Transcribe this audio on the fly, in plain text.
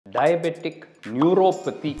diabetic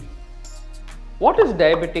neuropathy. What is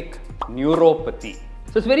diabetic neuropathy?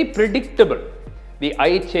 So it's very predictable. The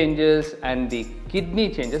eye changes and the kidney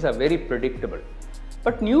changes are very predictable.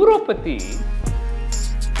 But neuropathy,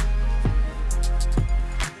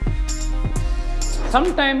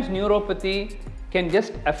 sometimes neuropathy can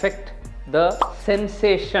just affect the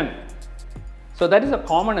sensation. So that is the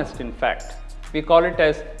commonest in fact. We call it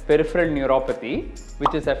as peripheral neuropathy,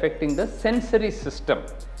 which is affecting the sensory system.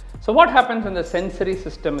 So what happens when the sensory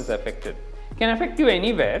system is affected? It can affect you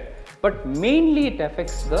anywhere, but mainly it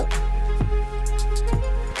affects the,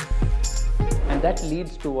 and that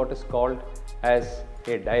leads to what is called as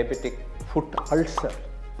a diabetic foot ulcer,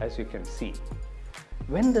 as you can see.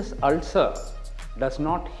 When this ulcer does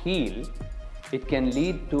not heal, it can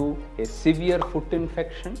lead to a severe foot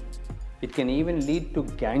infection. It can even lead to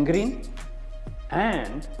gangrene,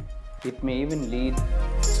 and it may even lead.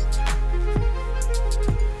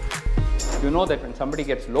 You know that when somebody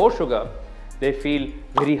gets low sugar, they feel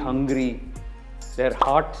very hungry, their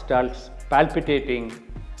heart starts palpitating,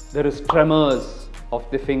 there is tremors of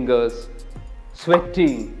the fingers,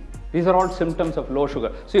 sweating. These are all symptoms of low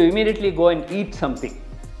sugar. So you immediately go and eat something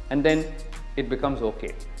and then it becomes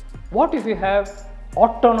okay. What if you have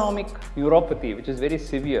autonomic neuropathy, which is very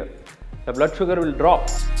severe? The blood sugar will drop.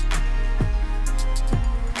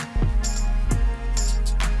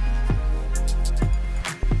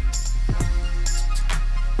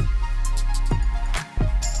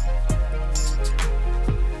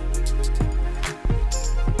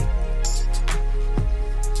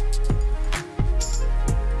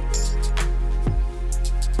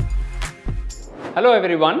 Hello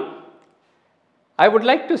everyone. I would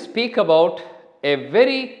like to speak about a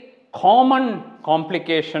very common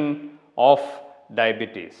complication of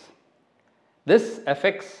diabetes. This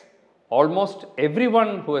affects almost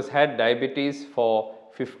everyone who has had diabetes for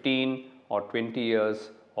 15 or 20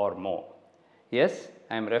 years or more. Yes,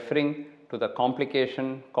 I am referring to the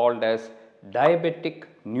complication called as diabetic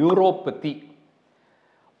neuropathy.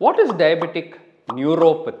 What is diabetic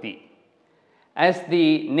neuropathy? As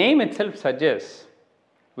the name itself suggests,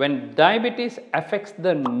 when diabetes affects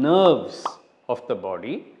the nerves of the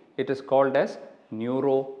body, it is called as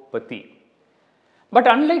neuropathy.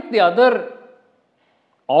 But unlike the other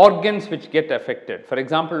organs which get affected, for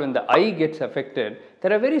example, when the eye gets affected,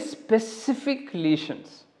 there are very specific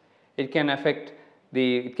lesions. It can affect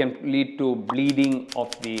it can lead to bleeding of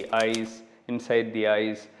the eyes, inside the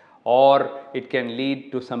eyes, or it can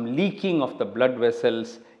lead to some leaking of the blood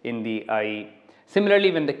vessels in the eye.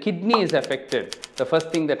 Similarly, when the kidney is affected, the first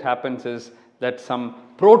thing that happens is that some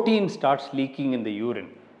protein starts leaking in the urine.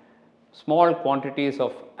 Small quantities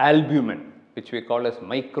of albumin, which we call as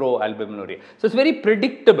microalbuminuria. So it's very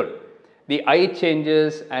predictable. The eye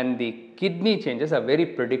changes and the kidney changes are very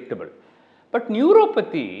predictable. But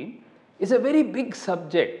neuropathy is a very big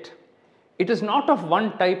subject. It is not of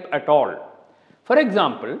one type at all. For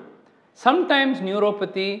example, sometimes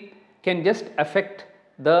neuropathy can just affect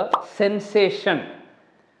the sensation.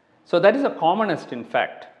 So that is the commonest in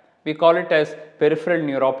fact. We call it as peripheral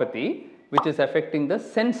neuropathy, which is affecting the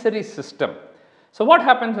sensory system. So what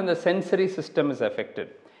happens when the sensory system is affected?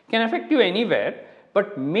 It can affect you anywhere,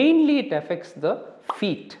 but mainly it affects the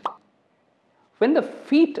feet. When the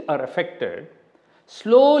feet are affected,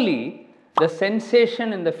 slowly the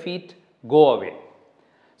sensation in the feet go away.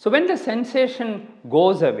 So when the sensation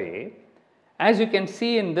goes away, as you can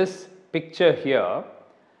see in this picture here,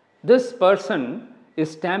 this person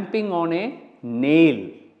is stamping on a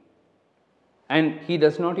nail and he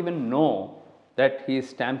does not even know that he is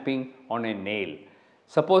stamping on a nail.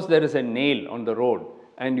 Suppose there is a nail on the road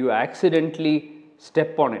and you accidentally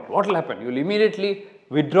step on it. What will happen? You will immediately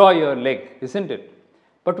withdraw your leg, isn't it?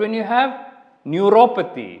 But when you have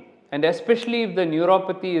neuropathy, and especially if the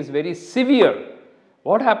neuropathy is very severe,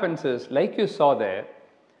 what happens is, like you saw there,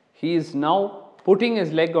 he is now putting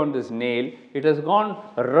his leg on this nail, it has gone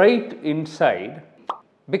right inside.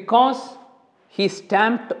 Because he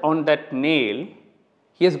stamped on that nail,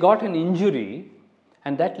 he has got an injury,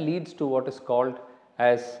 and that leads to what is called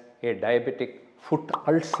as a diabetic foot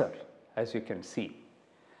ulcer, as you can see.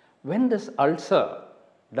 When this ulcer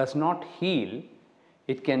does not heal,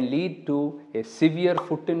 it can lead to a severe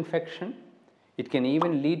foot infection, it can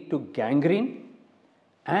even lead to gangrene,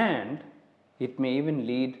 and it may even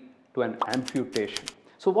lead to an amputation.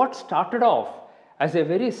 So what started off as a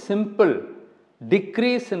very simple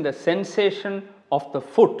decrease in the sensation of the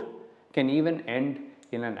foot can even end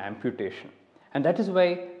in an amputation. And that is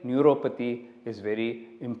why neuropathy is very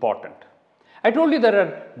important. I told you there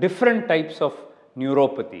are different types of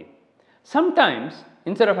neuropathy. Sometimes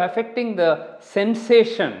instead of affecting the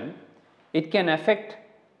sensation, it can affect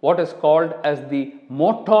what is called as the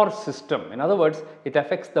motor system. In other words, it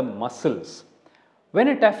affects the muscles. When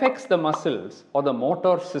it affects the muscles or the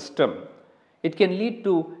motor system, it can lead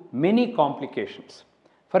to many complications.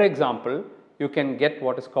 For example, you can get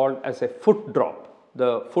what is called as a foot drop.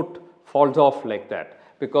 The foot falls off like that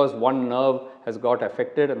because one nerve has got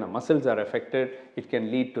affected and the muscles are affected. It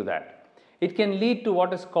can lead to that. It can lead to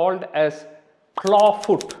what is called as claw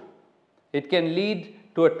foot. It can lead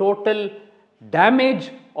to a total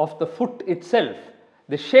damage of the foot itself.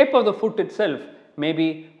 The shape of the foot itself may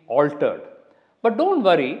be altered. But don't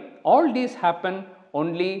worry, all these happen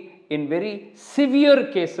only in very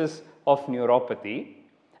severe cases of neuropathy.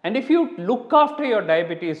 And if you look after your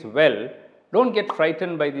diabetes well, don't get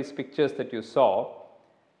frightened by these pictures that you saw.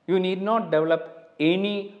 You need not develop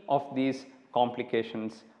any of these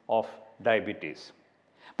complications of diabetes.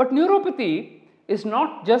 But neuropathy is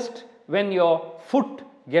not just when your foot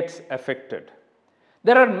gets affected.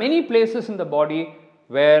 There are many places in the body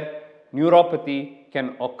where neuropathy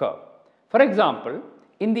can occur. For example,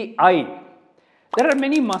 in the eye, there are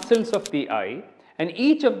many muscles of the eye, and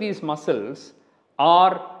each of these muscles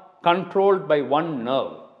are controlled by one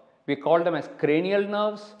nerve. We call them as cranial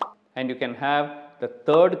nerves, and you can have the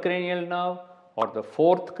third cranial nerve or the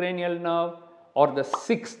fourth cranial nerve or the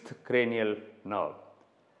sixth cranial nerve.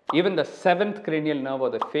 Even the seventh cranial nerve or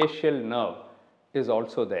the facial nerve is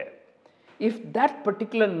also there. If that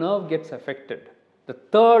particular nerve gets affected, the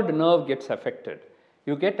third nerve gets affected,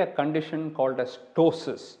 you get a condition called as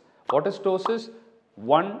ptosis. What is ptosis?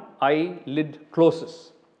 One eyelid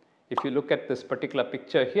closes. If you look at this particular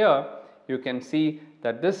picture here, you can see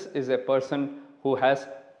that this is a person who has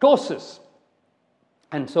ptosis.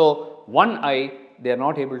 And so, one eye they are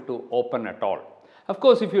not able to open at all. Of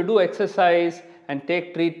course, if you do exercise and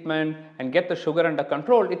take treatment and get the sugar under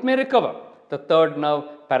control, it may recover. The third nerve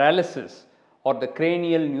paralysis or the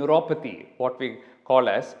cranial neuropathy, what we call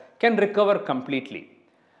as, can recover completely.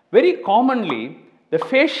 Very commonly, the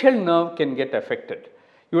facial nerve can get affected.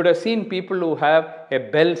 You would have seen people who have a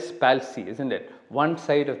Bell's palsy, isn't it? One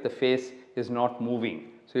side of the face is not moving.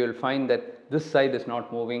 So, you will find that this side is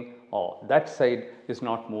not moving or that side is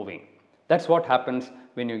not moving. That is what happens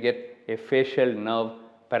when you get a facial nerve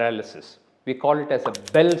paralysis. We call it as a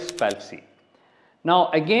Bell's palsy. Now,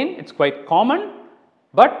 again, it is quite common,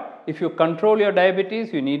 but if you control your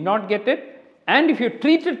diabetes, you need not get it, and if you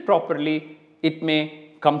treat it properly, it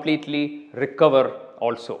may completely recover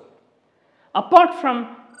also. Apart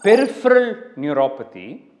from peripheral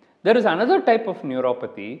neuropathy, there is another type of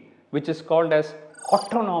neuropathy which is called as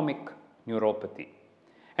autonomic neuropathy.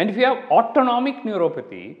 And if you have autonomic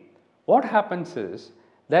neuropathy, what happens is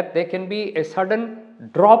that there can be a sudden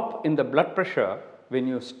drop in the blood pressure when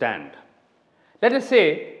you stand. Let us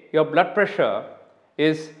say your blood pressure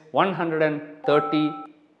is 130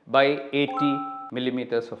 by 80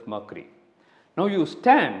 millimeters of mercury. Now you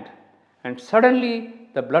stand and suddenly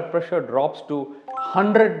the blood pressure drops to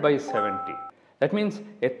 100 by 70. That means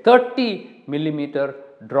a 30 millimeter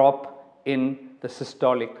drop in the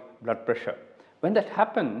systolic blood pressure. When that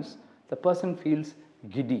happens, the person feels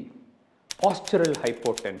giddy, postural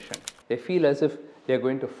hypotension. They feel as if they are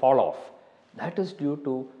going to fall off. That is due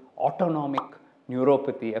to autonomic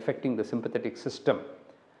neuropathy affecting the sympathetic system.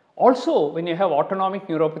 Also, when you have autonomic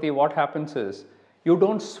neuropathy, what happens is you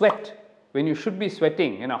don't sweat when you should be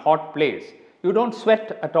sweating in a hot place. You don't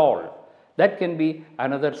sweat at all. That can be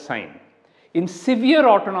another sign. In severe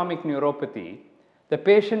autonomic neuropathy, the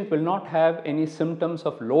patient will not have any symptoms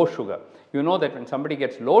of low sugar. You know that when somebody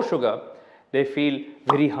gets low sugar, they feel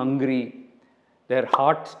very hungry, their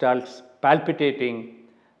heart starts palpitating,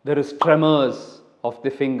 there is tremors of the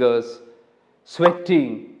fingers,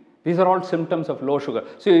 sweating. These are all symptoms of low sugar.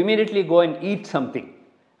 So you immediately go and eat something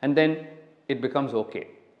and then it becomes okay.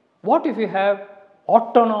 What if you have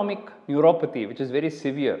autonomic neuropathy, which is very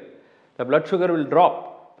severe? The blood sugar will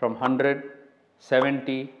drop from 100,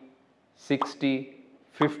 70, 60,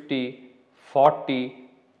 50, 40,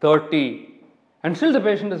 30, and still the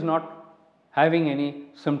patient is not having any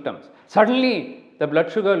symptoms. Suddenly the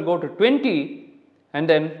blood sugar will go to 20 and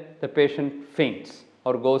then the patient faints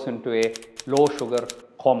or goes into a low sugar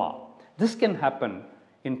coma. This can happen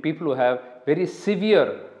in people who have very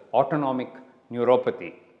severe autonomic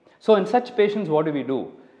neuropathy. So in such patients, what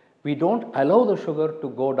do? We don't allow the sugar to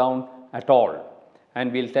go down at all,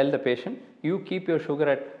 and we'll tell the patient, you keep your sugar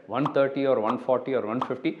at 130 or 140 or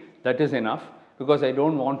 150, that is enough, because I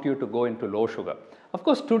don't want you to go into low sugar. Of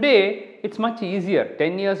course, today it's much easier.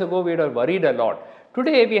 10 years ago we would have worried a lot.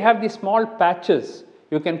 Today we have these small patches.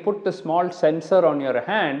 you can put the small sensor on your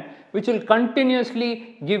hand which will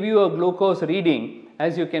continuously give you a glucose reading,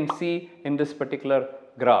 as you can see in this particular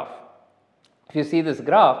graph. If you see this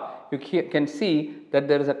graph, you can see that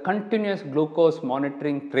there is a continuous glucose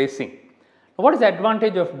monitoring tracing. Now, what is the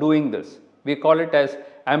advantage of doing this? We call it as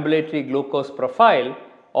ambulatory glucose profile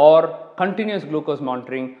or continuous glucose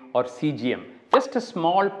monitoring, or CGM. Just a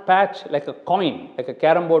small patch like a coin, like a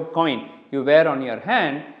carom board coin you wear on your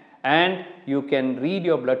hand, and you can read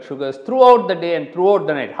your blood sugars throughout the day and throughout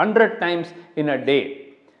the night, 100 times in a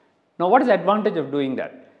day. Now, what is the advantage of doing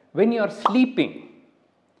that? When you are sleeping,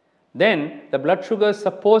 then the blood sugars,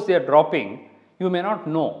 suppose they are dropping, you may not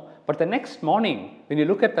know, but the next morning when you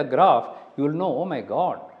look at the graph, you will know, oh my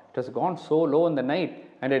God, it has gone so low in the night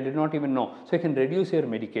and I did not even know. So, you can reduce your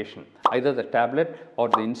medication, either the tablet or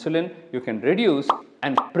the insulin, you can reduce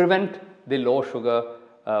and prevent the low sugar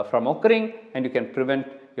from occurring, and you can prevent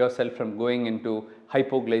yourself from going into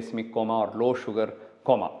hypoglycemic coma or low sugar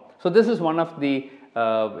coma. So, this is one of the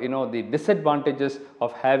the disadvantages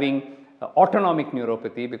of having autonomic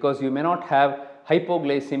neuropathy, because you may not have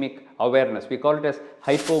hypoglycemic awareness. We call it as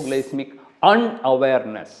hypoglycemic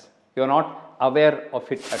unawareness. You are not aware of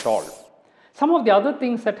it at all. Some of the other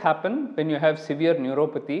things that happen when you have severe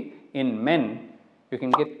neuropathy in men, you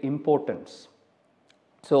can get impotence.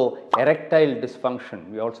 So, erectile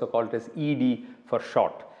dysfunction, we also call it as ED for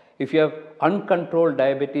short. If you have uncontrolled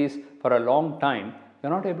diabetes for a long time, you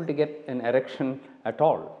are not able to get an erection at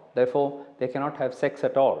all. Therefore, they cannot have sex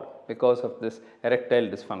at all because of this erectile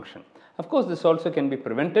dysfunction. Of course, this also can be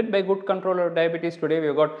prevented by good control of diabetes. Today, we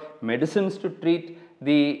have got medicines to treat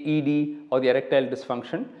the ED or the erectile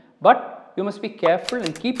dysfunction, but you must be careful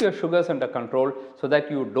and keep your sugars under control so that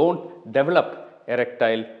you do not develop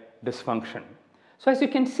erectile dysfunction. So, as you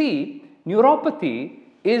can see, neuropathy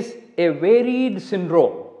is a varied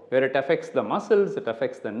syndrome where it affects the muscles, it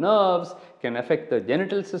affects the nerves, can affect the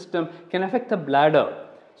genital system, can affect the bladder.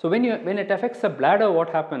 So, when it affects the bladder, what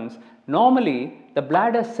happens? Normally, the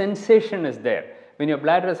bladder sensation is there. When your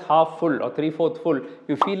bladder is half full or 3/4 full,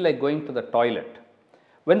 you feel like going to the toilet.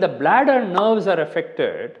 When the bladder nerves are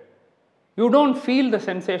affected, you do not feel the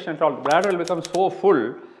sensation at all. The bladder will become so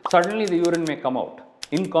full, suddenly the urine may come out.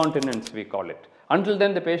 Incontinence, we call it. Until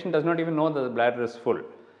then, the patient does not even know that the bladder is full.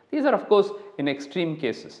 These are, of course, in extreme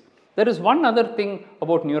cases. There is one other thing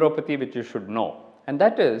about neuropathy which you should know, and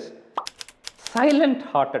that is silent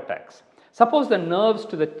heart attacks. Suppose the nerves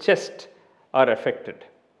to the chest are affected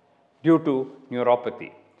due to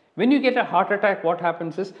neuropathy. When you get a heart attack, what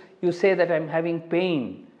happens is you say that I am having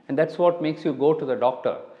pain, and that is what makes you go to the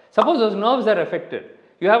doctor. Suppose those nerves are affected,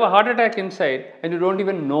 you have a heart attack inside and you do not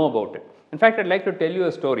even know about it. In fact, I would like to tell you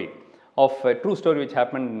a story of a true story which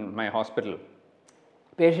happened in my hospital.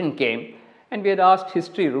 Patient came and we had asked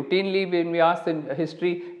history. Routinely, when we ask the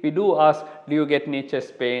history, we do ask, do you get any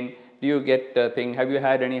chest pain, do you get have you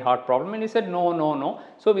had any heart problem? And he said no, no, no.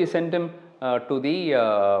 So, we sent him to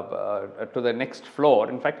the next floor.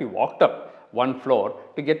 In fact, he walked up one floor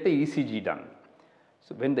to get the ECG done.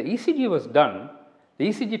 So, when the ECG was done, the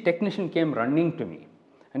ECG technician came running to me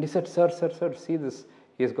and he said, sir, see this,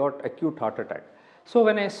 he has got acute heart attack. So,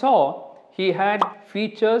 when I saw he had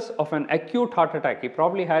features of an acute heart attack, he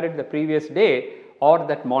probably had it the previous day or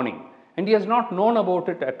that morning, and he has not known about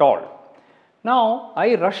it at all. Now,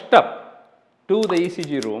 I rushed up to the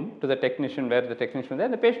ECG room, to the technician, where the technician was there.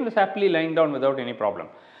 The patient was happily lying down without any problem.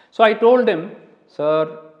 So, I told him,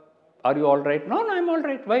 sir, are you all right? No, I am all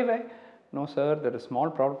right. Why? No, sir, there is a small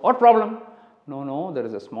problem. What problem? No, there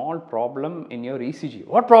is a small problem in your ECG.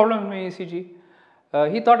 What problem in my ECG?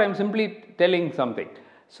 He thought I am simply telling something.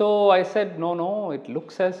 So, I said, no, it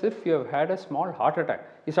looks as if you have had a small heart attack.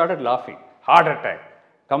 He started laughing. Heart attack?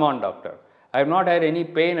 Come on, doctor. I have not had any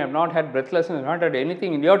pain, I have not had breathlessness, I have not had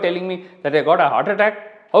anything, and you are telling me that I got a heart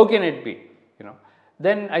attack? How can it be?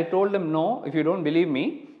 Then I told him, no, if you do not believe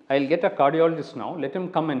me, I will get a cardiologist now, let him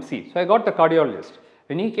come and see. So, I got the cardiologist.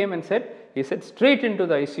 When he came and said, he said, straight into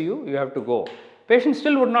the ICU, you have to go. Patient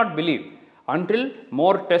still would not believe until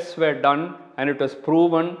more tests were done and it was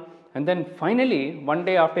proven. And then finally, one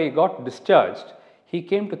day after he got discharged, he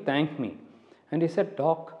came to thank me. And he said,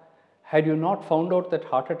 doc, had you not found out that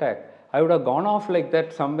heart attack, I would have gone off like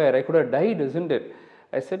that somewhere. I could have died, isn't it?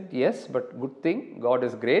 I said, yes, but good thing, God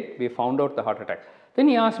is great, we found out the heart attack. Then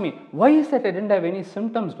he asked me, why is that I didn't have any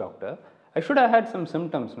symptoms, doctor? I should have had some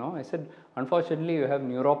symptoms, no? I said, unfortunately, you have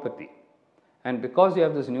neuropathy. And because you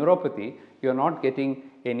have this neuropathy, you are not getting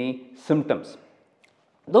any symptoms.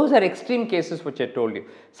 Those are extreme cases which I told you.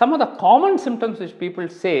 Some of the common symptoms which people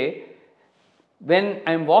say, when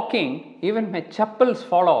I am walking, even my chappals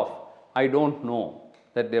fall off, I do not know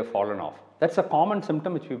that they have fallen off. That's a common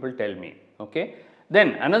symptom which people tell me. Okay.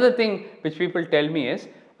 Then another thing which people tell me is,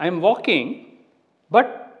 I am walking,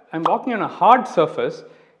 but I am walking on a hard surface.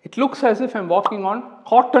 It looks as if I am walking on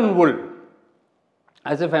cotton wool,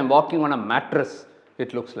 as if I am walking on a mattress,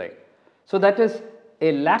 it looks like. So that is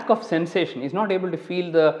a lack of sensation. He is not able to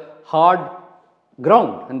feel the hard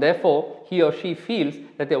ground, and therefore he or she feels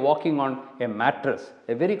that they are walking on a mattress,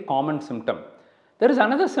 a very common symptom. There is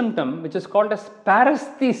another symptom which is called as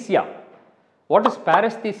paresthesia. What is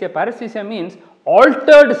paresthesia? Paresthesia means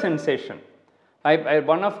altered sensation.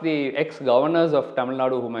 One of the ex-governors of Tamil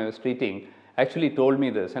Nadu whom I was treating actually told me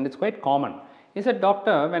this, and it's quite common. He said,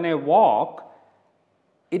 "Doctor, when I walk,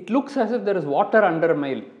 it looks as if there is water under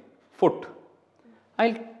my foot.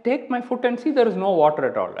 I'll take my foot and see there is no water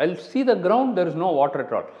at all. I'll see the ground, there is no water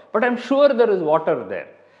at all. But I'm sure there is water there."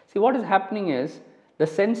 See, what is happening is the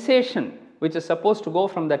sensation which is supposed to go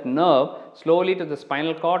from that nerve slowly to the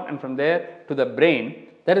spinal cord and from there to the brain,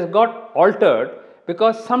 that has got altered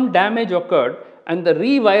because some damage occurred and the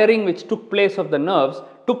rewiring which took place of the nerves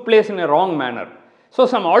took place in a wrong manner. So,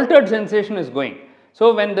 some altered sensation is going.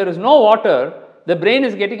 So, when there is no water, the brain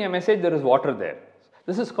is getting a message there is water there.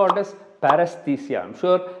 This is called as paresthesia. I am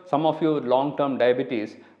sure some of you with long-term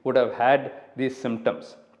diabetes would have had these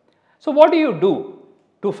symptoms. So, what do you do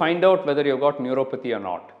to find out whether you have got neuropathy or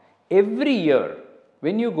not? Every year,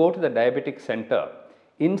 when you go to the diabetic center,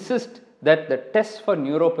 insist that the tests for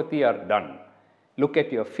neuropathy are done. Look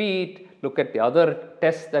at your feet, look at the other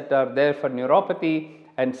tests that are there for neuropathy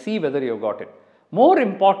and see whether you have got it. More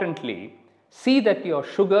importantly, see that your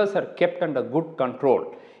sugars are kept under good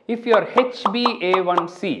control. If your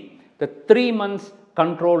HbA1c, the 3 months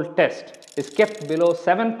control test, is kept below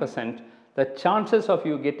 7%, the chances of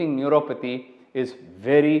you getting neuropathy is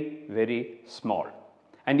very, very small.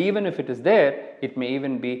 And even if it is there, it may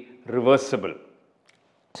even be reversible.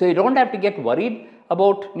 So, you do not have to get worried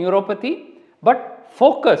about neuropathy, but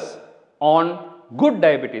focus on good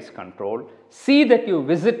diabetes control. See that you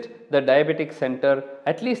visit the diabetic center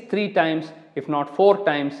at least 3 times, if not 4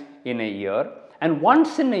 times in a year. And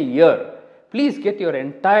once in a year, please get your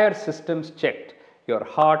entire systems checked, your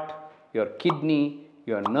heart, your kidney,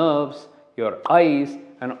 your nerves, your eyes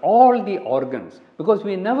and all the organs, because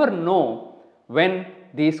we never know when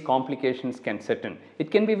these complications can set in.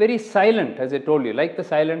 It can be very silent, as I told you, like the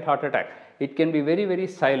silent heart attack. It can be very, very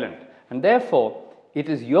silent, and therefore, it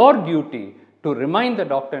is your duty to remind the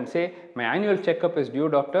doctor and say, my annual checkup is due,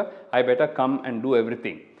 doctor, I better come and do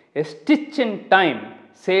everything. A stitch in time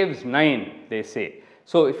saves 9, they say.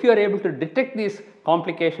 So, if you are able to detect these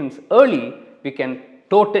complications early, we can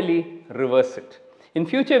totally reverse it. In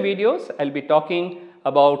future videos, I will be talking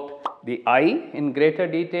about the eye in greater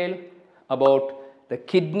detail, about the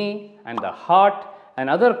kidney and the heart and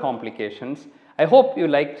other complications. I hope you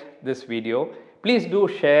liked this video. Please do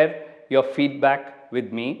share your feedback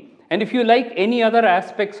with me. And if you like any other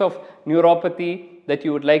aspects of neuropathy that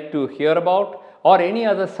you would like to hear about or any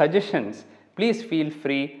other suggestions, please feel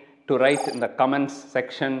free to write in the comments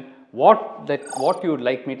section what you would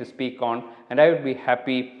like me to speak on, and I would be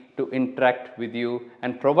happy to interact with you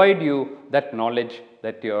and provide you that knowledge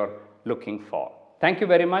that you are looking for. Thank you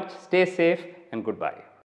very much. Stay safe and goodbye.